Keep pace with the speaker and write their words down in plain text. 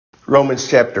Romans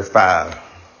chapter 5.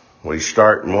 We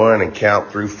start in 1 and count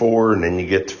through 4, and then you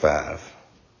get to 5.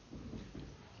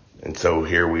 And so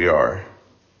here we are.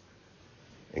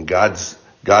 And God's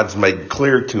made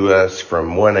clear to us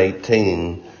from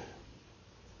 1:18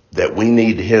 that we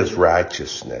need His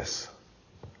righteousness.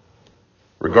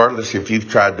 Regardless if you've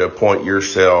tried to appoint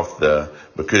yourself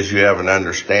because you have an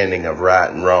understanding of right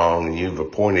and wrong, and you've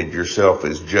appointed yourself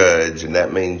as judge, and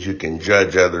that means you can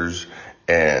judge others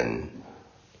and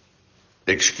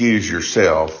excuse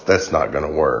yourself, that's not going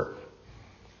to work.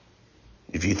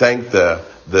 If you think the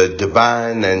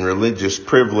divine and religious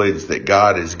privilege that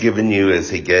God has given you as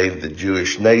He gave the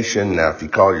Jewish nation, now if you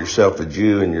call yourself a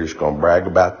Jew and you're just going to brag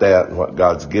about that and what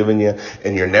God's given you,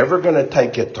 and you're never going to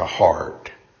take it to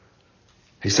heart.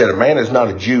 He said a man is not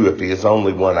a Jew if he is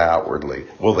only one outwardly.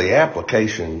 Well, the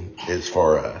application is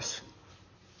for us.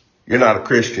 You're not a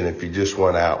Christian if you're just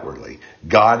one outwardly.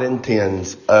 God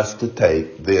intends us to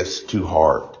take this to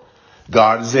heart.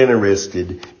 God is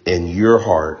interested in your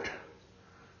heart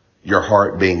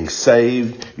being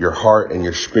saved, your heart and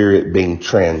your spirit being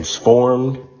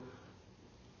transformed,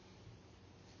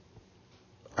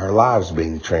 our lives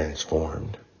being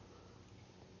transformed.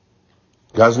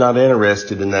 God's not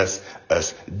interested in us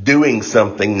doing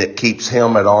something that keeps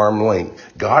Him at arm's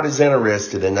length. God is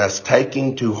interested in us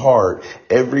taking to heart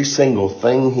every single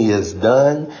thing He has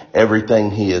done,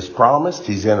 everything He has promised.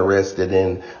 He's interested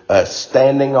in us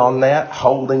standing on that,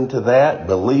 holding to that,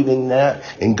 believing that,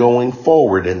 and going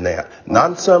forward in that.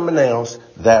 Not something else,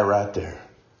 that right there.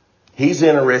 He's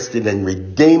interested in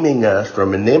redeeming us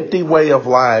from an empty way of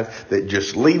life that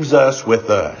just leaves us with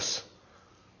us.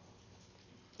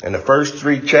 And the first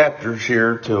 3 chapters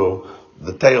here till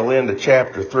the tail end of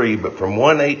chapter 3, but from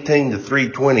 1:18 to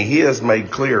 3:20, He has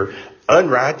made clear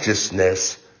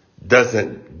unrighteousness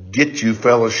doesn't get you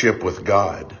fellowship with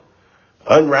God.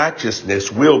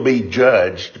 Unrighteousness will be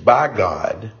judged by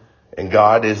God, and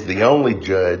God is the only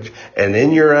judge. And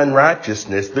in your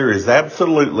unrighteousness, there is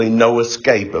absolutely no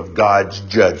escape of God's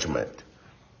judgment.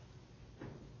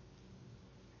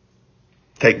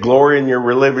 Take glory in your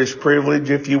religious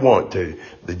privilege if you want to.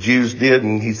 The Jews did,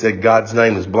 and He said God's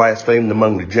name is blasphemed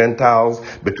among the Gentiles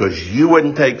because you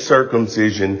wouldn't take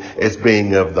circumcision as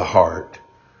being of the heart.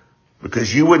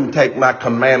 Because you wouldn't take my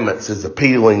commandments as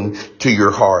appealing to your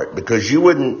heart. Because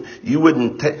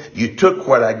you took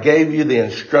what I gave you, the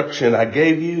instruction I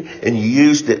gave you, and you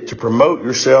used it to promote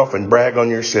yourself and brag on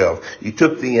yourself. You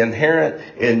took the inherent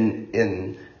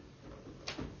in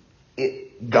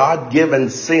God-given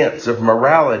sense of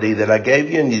morality that I gave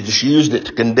you, and you just used it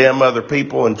to condemn other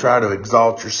people and try to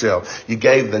exalt yourself. You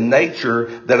gave the nature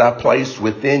that I placed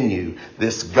within you,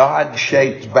 this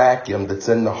God-shaped vacuum that's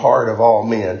in the heart of all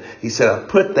men. He said, I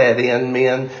put that in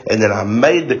men, and then I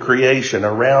made the creation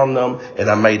around them, and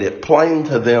I made it plain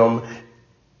to them,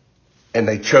 and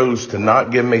they chose to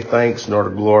not give me thanks nor to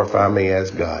glorify me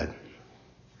as God.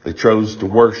 They chose to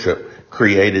worship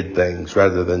created things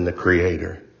rather than the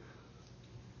Creator.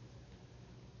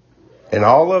 And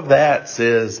all of that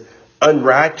says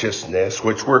unrighteousness,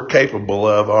 which we're capable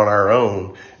of on our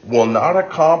own, will not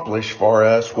accomplish for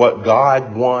us what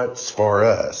God wants for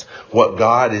us, what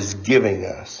God is giving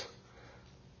us.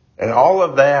 And all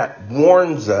of that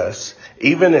warns us,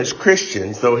 even as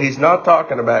Christians, though He's not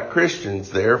talking about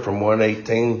Christians there from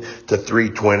 1:18 to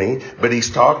 3:20, but He's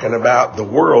talking about the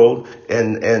world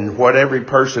and what every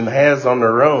person has on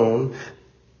their own.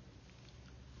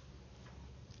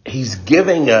 He's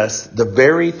giving us the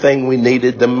very thing we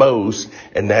needed the most,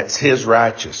 and that's His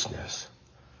righteousness.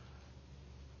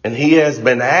 And He has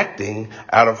been acting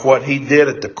out of what He did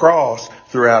at the cross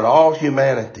throughout all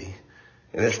humanity.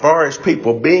 And as far as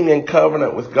people being in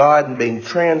covenant with God and being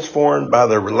transformed by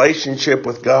their relationship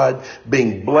with God,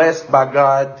 being blessed by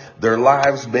God, their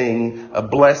lives being a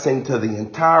blessing to the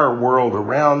entire world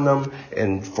around them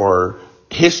and for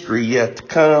history yet to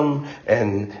come,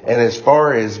 and as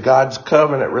far as God's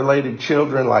covenant related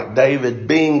children like David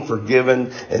being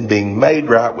forgiven and being made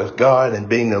right with God and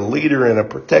being a leader and a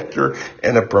protector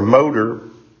and a promoter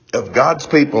of God's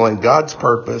people and God's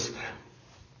purpose,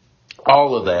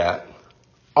 all of that,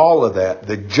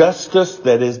 the justice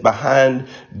that is behind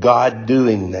God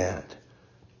doing that.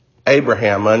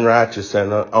 Abraham unrighteous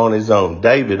on his own,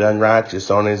 David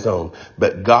unrighteous on his own,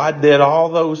 but God did all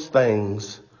those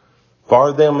things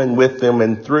for them and with them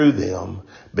and through them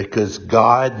because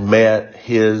God met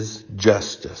His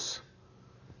justice.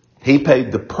 He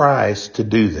paid the price to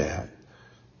do that.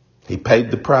 He paid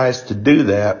the price to do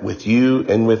that with you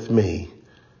and with me.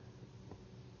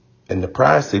 And the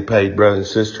price He paid, brothers and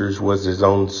sisters, was His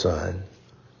own Son.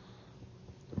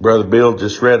 Brother Bill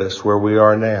just read us where we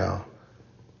are now.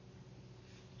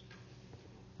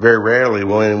 Very rarely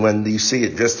when you see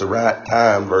it just the right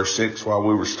time, verse 6, while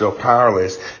we were still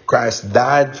powerless, Christ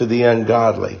died for the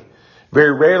ungodly.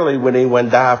 Very rarely would anyone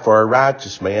die for a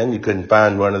righteous man. You couldn't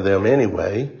find one of them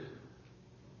anyway.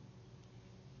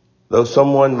 Though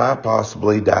someone might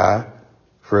possibly die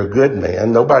for a good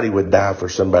man, nobody would die for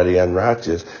somebody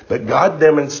unrighteous. But God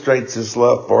demonstrates his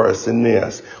love for us in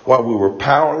this. While we were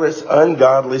powerless,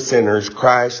 ungodly sinners,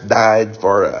 Christ died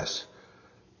for us.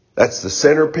 That's the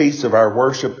centerpiece of our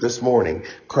worship this morning.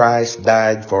 Christ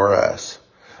died for us.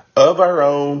 Of our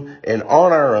own and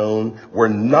on our own, we're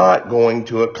not going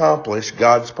to accomplish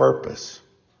God's purpose.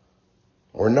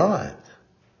 We're not.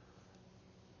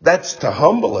 That's to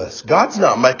humble us. God's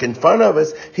not making fun of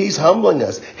us. He's humbling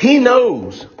us. He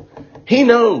knows. He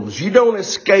knows you don't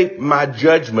escape my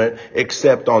judgment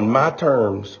except on my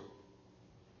terms.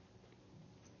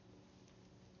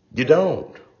 You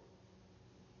don't.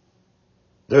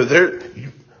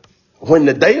 When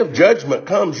the day of judgment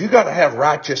comes, you got to have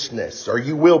righteousness or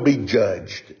you will be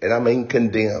judged. And I mean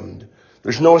condemned.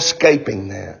 There's no escaping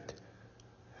that.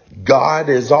 God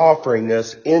is offering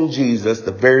us in Jesus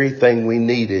the very thing we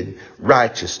needed,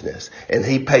 righteousness. And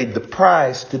he paid the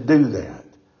price to do that.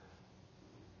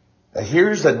 Now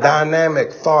here's a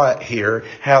dynamic thought here,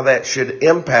 how that should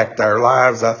impact our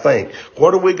lives, I think.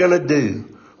 What are we going to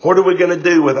do? What are we going to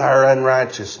do with our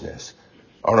unrighteousness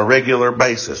on a regular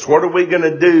basis? What are we going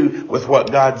to do with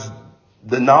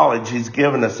the knowledge he's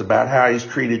given us about how he's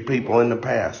treated people in the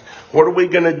past? What are we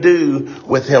going to do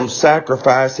with him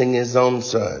sacrificing his own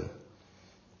son?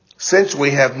 Since we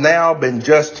have now been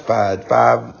justified,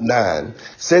 5:9,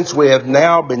 since we have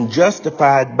now been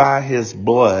justified by his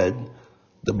blood,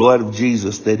 the blood of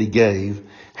Jesus that he gave,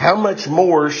 how much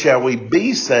more shall we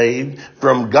be saved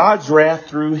from God's wrath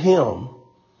through him?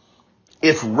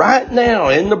 If right now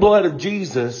in the blood of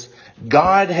Jesus,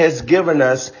 God has given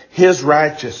us his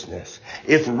righteousness.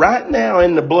 If right now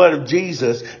in the blood of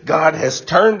Jesus, God has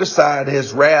turned aside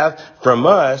his wrath from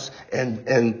us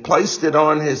and placed it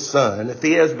on his son. If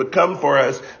he has become for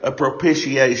us a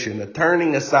propitiation, a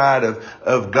turning aside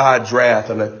of God's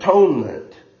wrath, an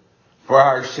atonement for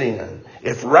our sin.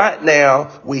 If right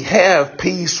now we have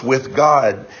peace with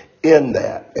God in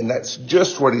that. And that's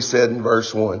just what he said in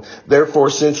verse 1.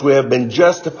 Therefore, since we have been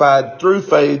justified through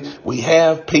faith, we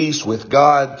have peace with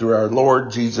God through our Lord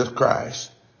Jesus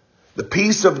Christ. The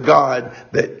peace of God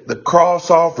that the cross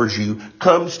offers you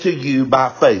comes to you by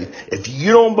faith. If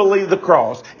you don't believe the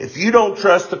cross, if you don't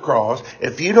trust the cross,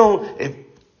 then you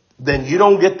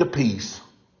don't get the peace.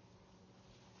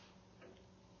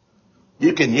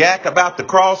 You can yak about the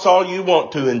cross all you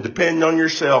want to and depend on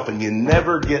yourself, and you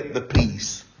never get the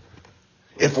peace.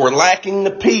 If we're lacking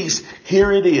the peace,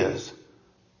 here it is.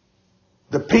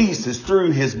 The peace is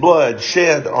through his blood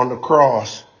shed on the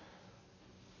cross.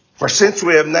 For since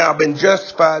we have now been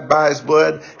justified by his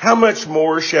blood, how much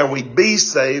more shall we be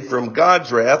saved from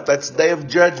God's wrath? That's the day of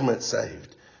judgment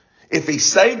saved. If he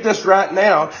saved us right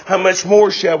now, how much more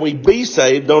shall we be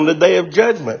saved on the day of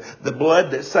judgment? The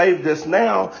blood that saved us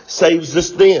now saves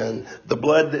us then. The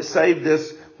blood that saved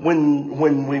us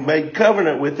when we made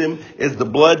covenant with him is the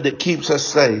blood that keeps us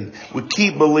saved. We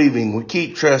keep believing. We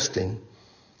keep trusting.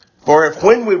 For if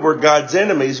when we were God's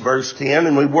enemies, verse 10,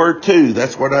 and we were too,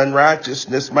 that's what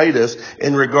unrighteousness made us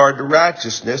in regard to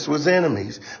righteousness, was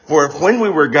enemies. For if when we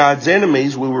were God's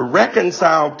enemies, we were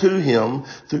reconciled to him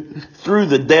through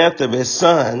the death of his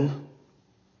son,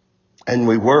 and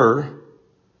we were,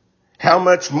 how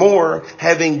much more,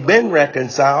 having been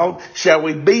reconciled, shall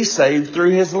we be saved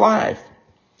through his life?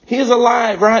 He is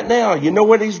alive right now. You know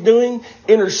what he's doing?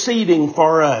 Interceding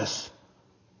for us.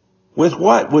 With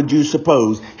what would you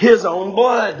suppose? His own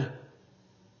blood.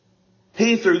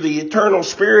 He, through the eternal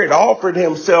Spirit, offered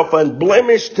himself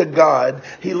unblemished to God.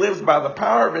 He lives by the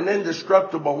power of an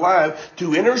indestructible life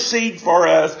to intercede for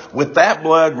us with that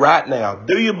blood right now.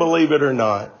 Do you believe it or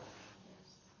not?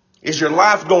 Is your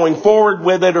life going forward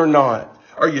with it or not?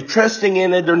 Are you trusting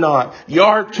in it or not? You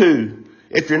are too.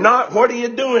 If you're not, what are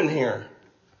you doing here?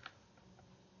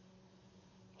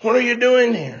 What are you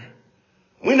doing here?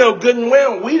 We know good and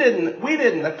well we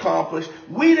didn't accomplish,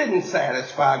 we didn't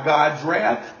satisfy God's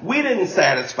wrath. We didn't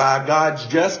satisfy God's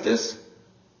justice.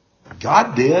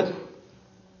 God did.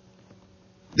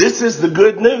 This is the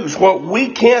good news. What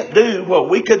we can't do, what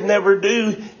we could never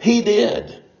do, he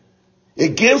did.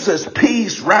 It gives us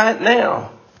peace right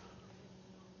now.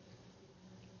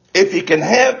 If you can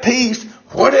have peace,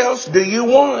 what else do you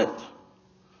want?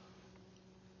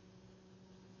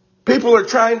 People are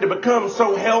trying to become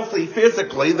so healthy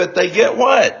physically that they get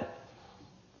what?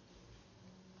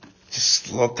 Just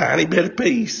a little tiny bit of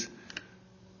peace.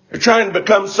 They're trying to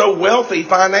become so wealthy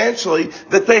financially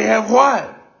that they have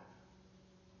what?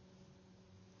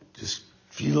 Just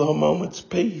a few little moments of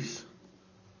peace.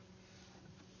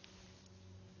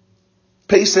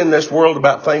 Peace in this world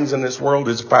about things in this world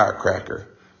is a firecracker.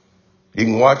 You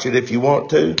can watch it if you want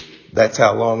to. That's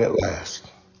how long it lasts.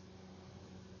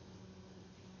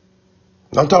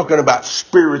 I'm talking about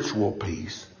spiritual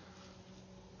peace.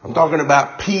 I'm talking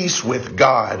about peace with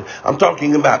God. I'm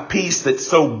talking about peace that's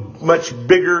so much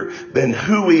bigger than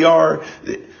who we are.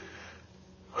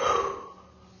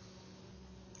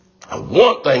 I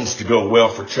want things to go well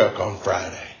for Chuck on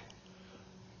Friday.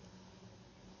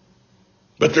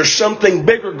 But there's something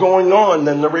bigger going on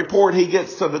than the report he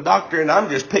gets to the doctor, and I'm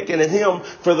just picking at him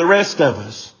for the rest of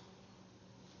us.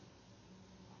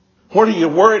 What are you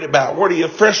worried about? What are you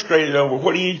frustrated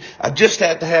over? I just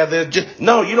have to have this.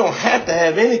 No, you don't have to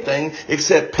have anything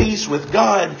except peace with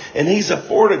God, and He's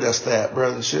afforded us that,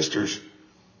 brothers and sisters.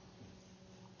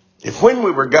 If when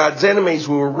we were God's enemies,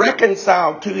 we were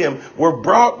reconciled to Him, we're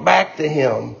brought back to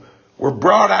Him. We're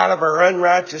brought out of our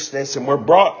unrighteousness and we're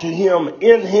brought to Him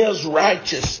in His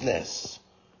righteousness.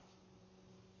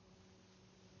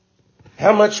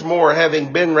 How much more,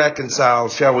 having been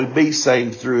reconciled, shall we be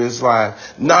saved through His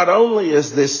life? Not only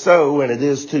is this so, and it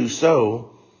is too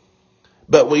so,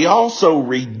 but we also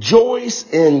rejoice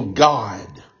in God.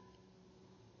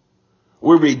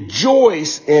 We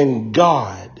rejoice in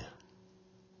God.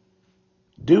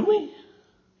 Do we?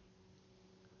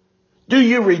 Do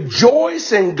you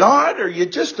rejoice in God, or are you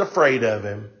just afraid of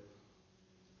Him?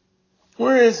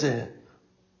 Where is it?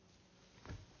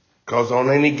 Because on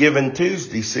any given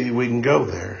Tuesday, see, we can go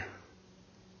there.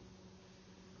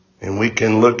 And we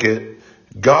can look at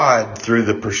God through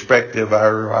the perspective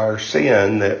of our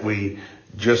sin that we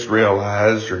just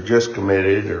realized or just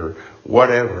committed or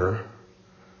whatever,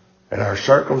 and our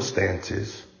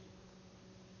circumstances.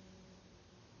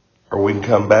 Or we can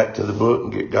come back to the book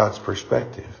and get God's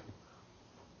perspective.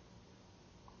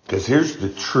 Because here's the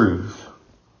truth.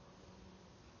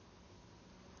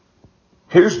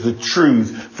 Here's the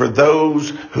truth for those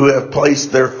who have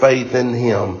placed their faith in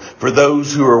Him. For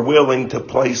those who are willing to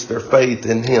place their faith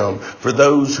in Him. For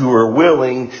those who are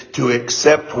willing to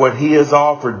accept what He has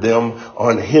offered them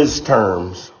on His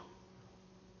terms.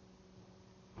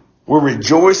 We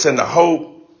rejoice in the hope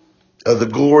of the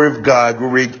glory of God.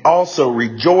 We also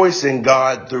rejoice in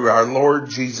God through our Lord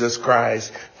Jesus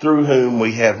Christ, through whom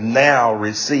we have now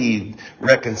received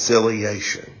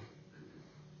reconciliation.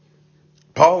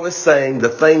 Paul is saying the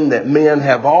thing that men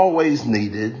have always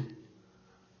needed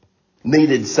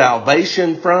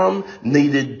salvation from,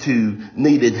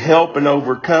 needed help in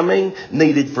overcoming,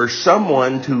 needed for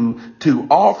someone to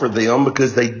offer them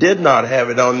because they did not have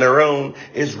it on their own,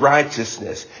 is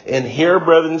righteousness. And here,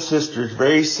 brothers and sisters,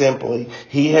 very simply,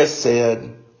 he has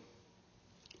said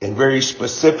in very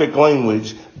specific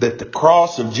language that the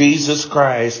cross of Jesus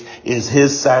Christ is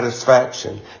His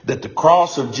satisfaction. That the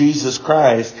cross of Jesus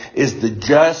Christ is the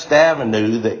just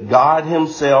avenue that God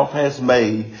Himself has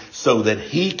made so that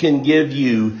He can give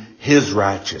you His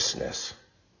righteousness.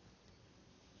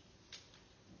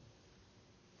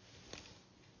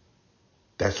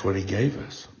 That's what He gave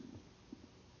us.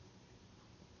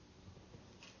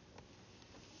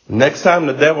 Next time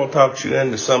the devil talks you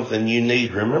into something you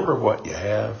need, remember what you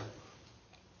have.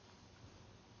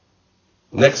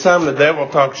 Next time the devil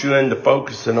talks you into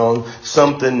focusing on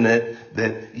something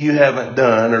that you haven't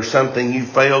done, or something you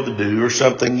failed to do, or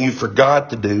something you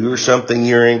forgot to do, or something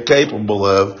you're incapable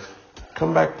of,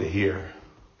 come back to here.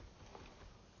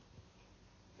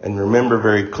 And remember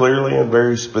very clearly and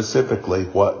very specifically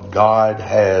what God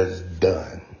has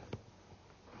done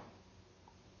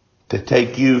to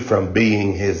take you from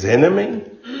being His enemy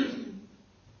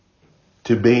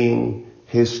to being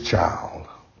His child.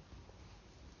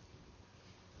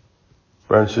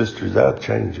 Brothers and sisters, that'll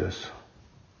change us.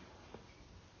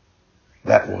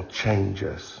 That will change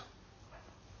us.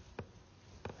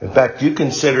 In fact, you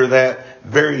consider that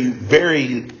very,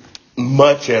 very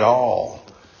much at all,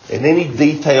 in any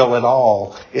detail at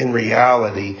all, in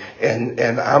reality. And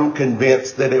I'm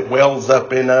convinced that it wells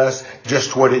up in us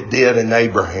just what it did in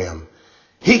Abraham.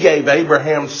 He gave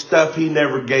Abraham stuff He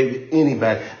never gave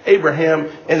anybody.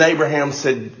 Abraham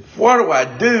said, what do I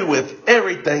do with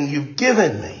everything you've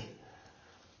given me?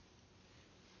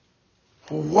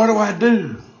 Well, what do I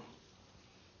do?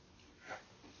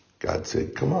 God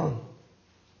said, come on.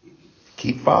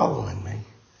 Keep following me.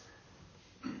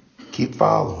 Keep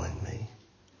following me.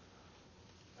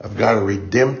 I've got a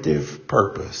redemptive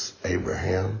purpose,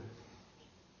 Abraham.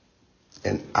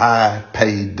 And I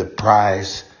paid the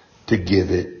price to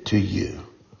give it to you.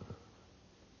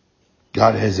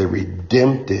 God has a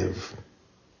redemptive,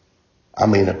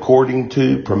 according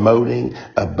to, promoting,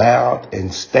 about,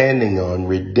 and standing on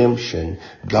redemption,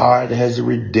 God has a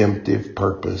redemptive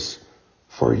purpose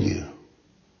for you.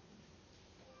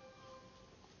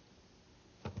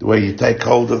 The way you take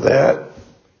hold of that,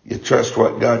 you trust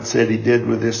what God said he did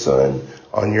with his son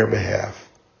on your behalf.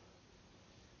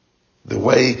 The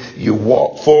way you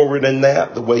walk forward in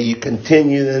that, the way you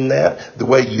continue in that, the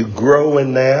way you grow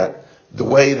in that, the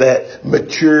way that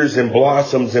matures and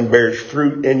blossoms and bears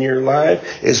fruit in your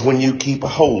life is when you keep a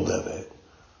hold of it.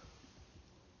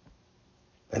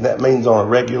 And that means on a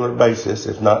regular basis,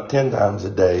 if not 10 times a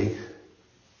day,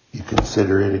 you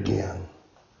consider it again.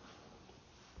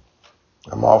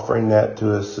 I'm offering that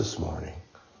to us this morning.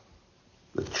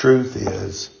 The truth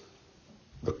is,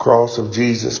 the cross of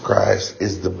Jesus Christ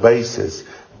is the basis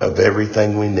of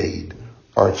everything we need.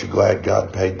 Aren't you glad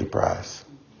God paid the price?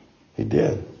 He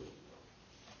did.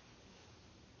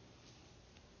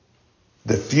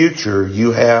 The future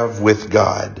you have with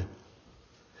God.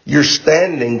 You're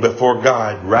standing before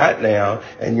God right now,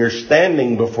 and you're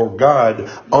standing before God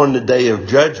on the day of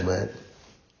judgment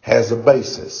has a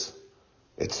basis.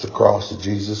 It's the cross of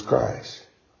Jesus Christ.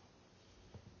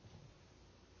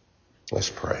 Let's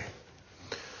pray.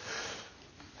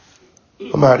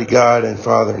 Almighty God and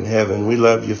Father in heaven, we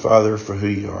love you, Father, for who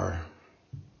you are.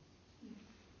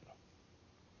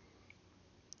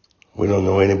 We don't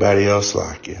know anybody else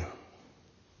like you.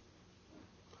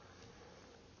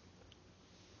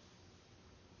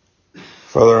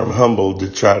 Father, I'm humbled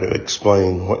to try to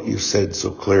explain what you said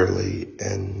so clearly.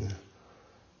 And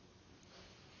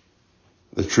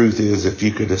the truth is, if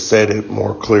you could have said it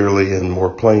more clearly and more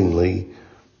plainly,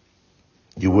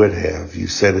 you would have. You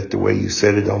said it the way you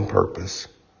said it on purpose.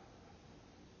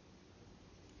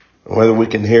 Whether we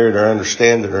can hear it or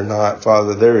understand it or not,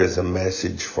 Father, there is a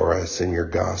message for us in your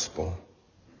gospel.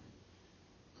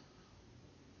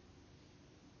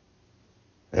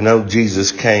 I know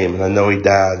Jesus came, and I know he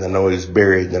died, and I know he was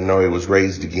buried, and I know he was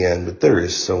raised again, but there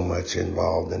is so much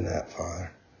involved in that,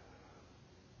 Father.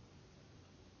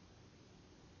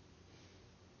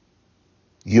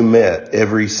 You met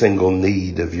every single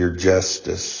need of your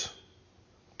justice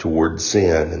toward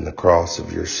sin in the cross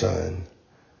of your Son.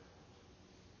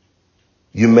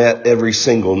 You met every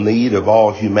single need of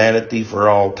all humanity for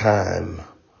all time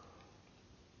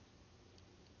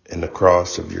in the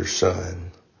cross of your Son.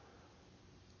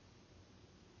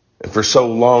 And for so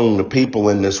long, the people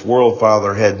in this world,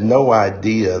 Father, had no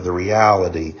idea the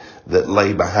reality that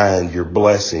lay behind your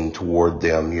blessing toward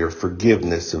them, your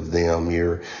forgiveness of them,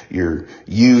 your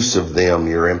use of them,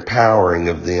 your empowering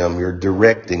of them, your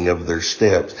directing of their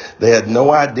steps. They had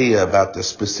no idea about the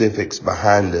specifics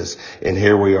behind us. And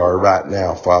here we are right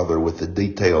now, Father, with the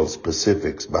detailed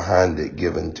specifics behind it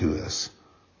given to us.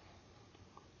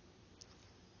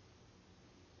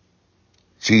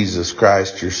 Jesus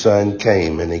Christ, your Son,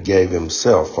 came and he gave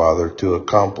himself, Father, to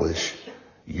accomplish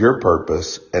your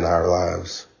purpose in our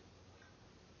lives.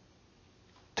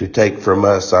 To take from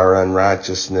us our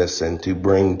unrighteousness and to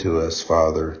bring to us,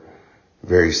 Father,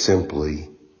 very simply,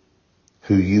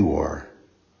 who you are.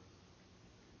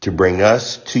 To bring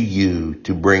us to you,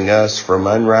 to bring us from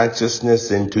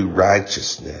unrighteousness into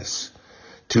righteousness.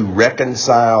 To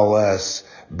reconcile us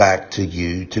back to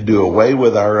you, to do away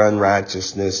with our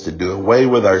unrighteousness, to do away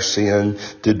with our sin,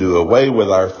 to do away with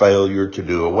our failure, to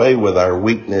do away with our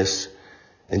weakness,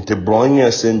 and to bring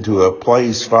us into a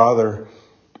place, Father,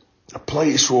 a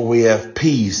place where we have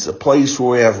peace, a place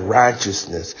where we have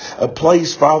righteousness, a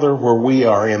place, Father, where we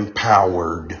are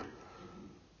empowered,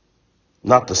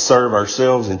 not to serve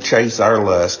ourselves and chase our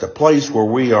lust, a place where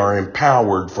we are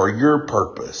empowered for your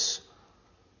purpose,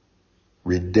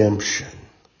 redemption.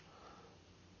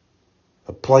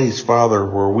 A place, Father,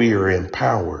 where we are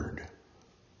empowered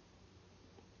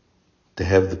to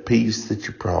have the peace that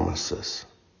you promise us.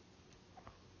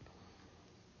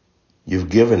 You've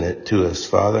given it to us,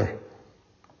 Father.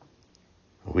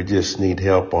 We just need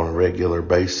help on a regular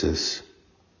basis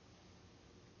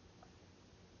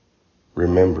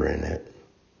remembering it.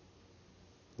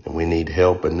 And we need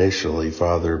help initially,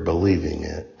 Father, believing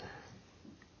it.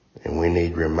 And we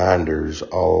need reminders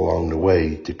all along the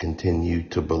way to continue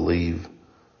to believe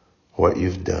what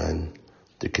you've done,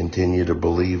 to continue to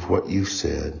believe what you've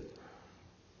said.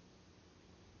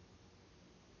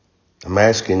 I'm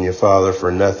asking you, Father,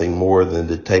 for nothing more than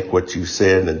to take what you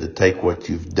said and to take what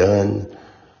you've done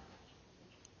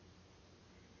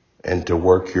and to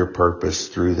work your purpose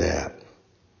through that.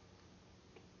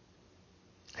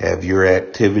 Have your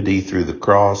activity through the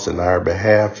cross in our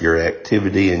behalf, your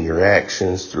activity and your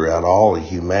actions throughout all of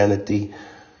humanity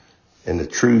and the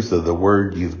truth of the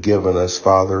word you've given us,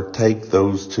 Father, take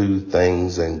those two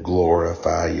things and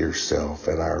glorify yourself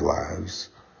in our lives.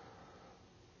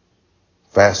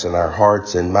 Fasten our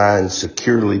hearts and minds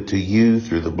securely to you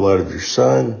through the blood of your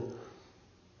Son.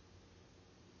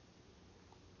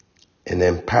 And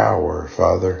empower,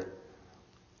 Father,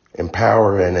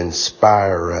 empower and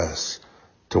inspire us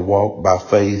to walk by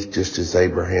faith just as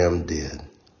Abraham did.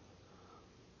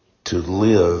 To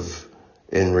live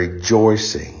in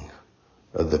rejoicing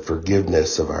of the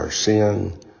forgiveness of our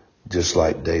sin, just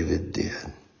like David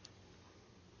did.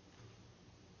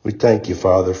 We thank you,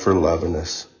 Father, for loving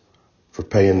us, for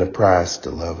paying the price to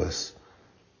love us.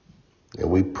 And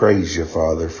we praise you,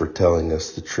 Father, for telling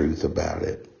us the truth about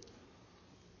it.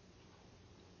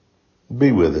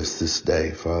 Be with us this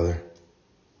day, Father.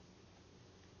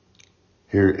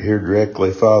 Here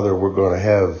directly, Father, we're going to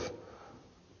have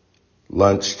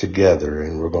lunch together,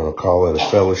 and we're going to call it a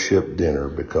fellowship dinner,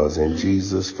 because in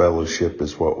Jesus, fellowship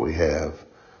is what we have.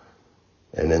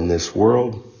 And in this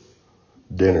world,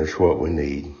 dinner's what we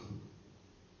need.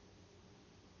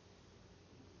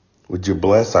 Would you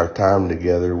bless our time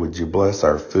together? Would you bless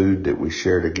our food that we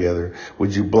share together?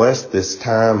 Would you bless this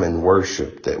time in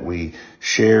worship that we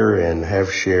share and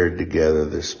have shared together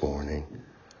this morning?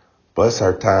 Bless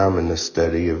our time in the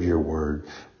study of your word.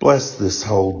 Bless this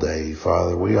whole day,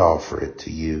 Father. We offer it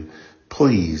to you.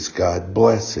 Please, God,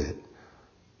 bless it.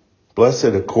 Bless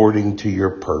it according to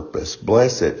your purpose.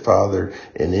 Bless it, Father,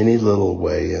 in any little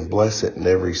way, and bless it in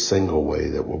every single way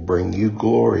that will bring you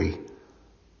glory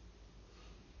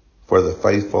for the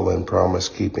faithful and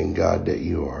promise-keeping God that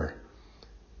you are.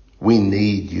 We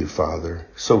need you, Father,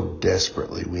 so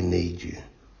desperately we need you.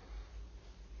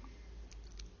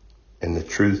 And the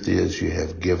truth is, you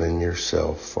have given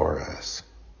yourself for us.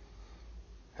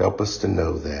 Help us to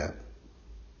know that,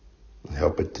 and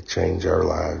help it to change our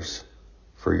lives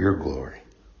for your glory.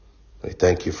 We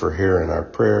thank you for hearing our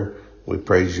prayer. We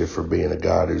praise you for being a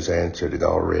God who's answered it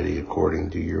already according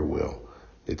to your will.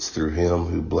 It's through him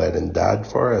who bled and died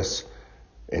for us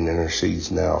and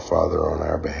intercedes now, Father, on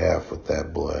our behalf with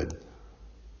that blood,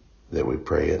 that we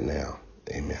pray it now.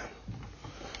 Amen.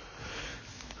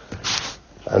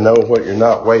 I know what you're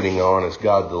not waiting on is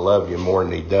God to love you more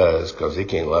than he does, because he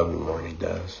can't love you more than he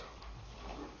does.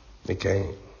 He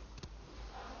can't.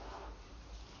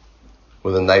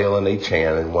 With a nail in each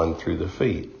hand and one through the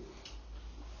feet.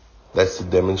 That's the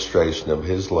demonstration of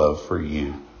his love for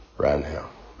you right now.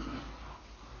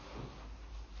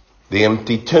 The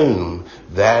empty tomb,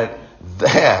 that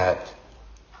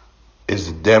is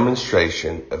a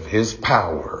demonstration of his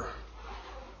power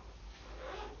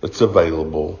that's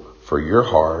available for your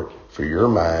heart, for your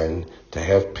mind, to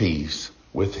have peace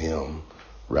with him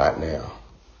right now.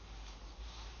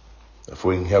 If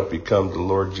we can help you come to the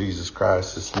Lord Jesus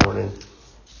Christ this morning,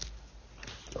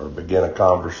 or begin a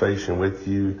conversation with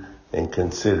you and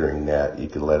considering that, you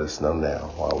can let us know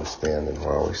now while we stand and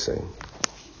while we sing.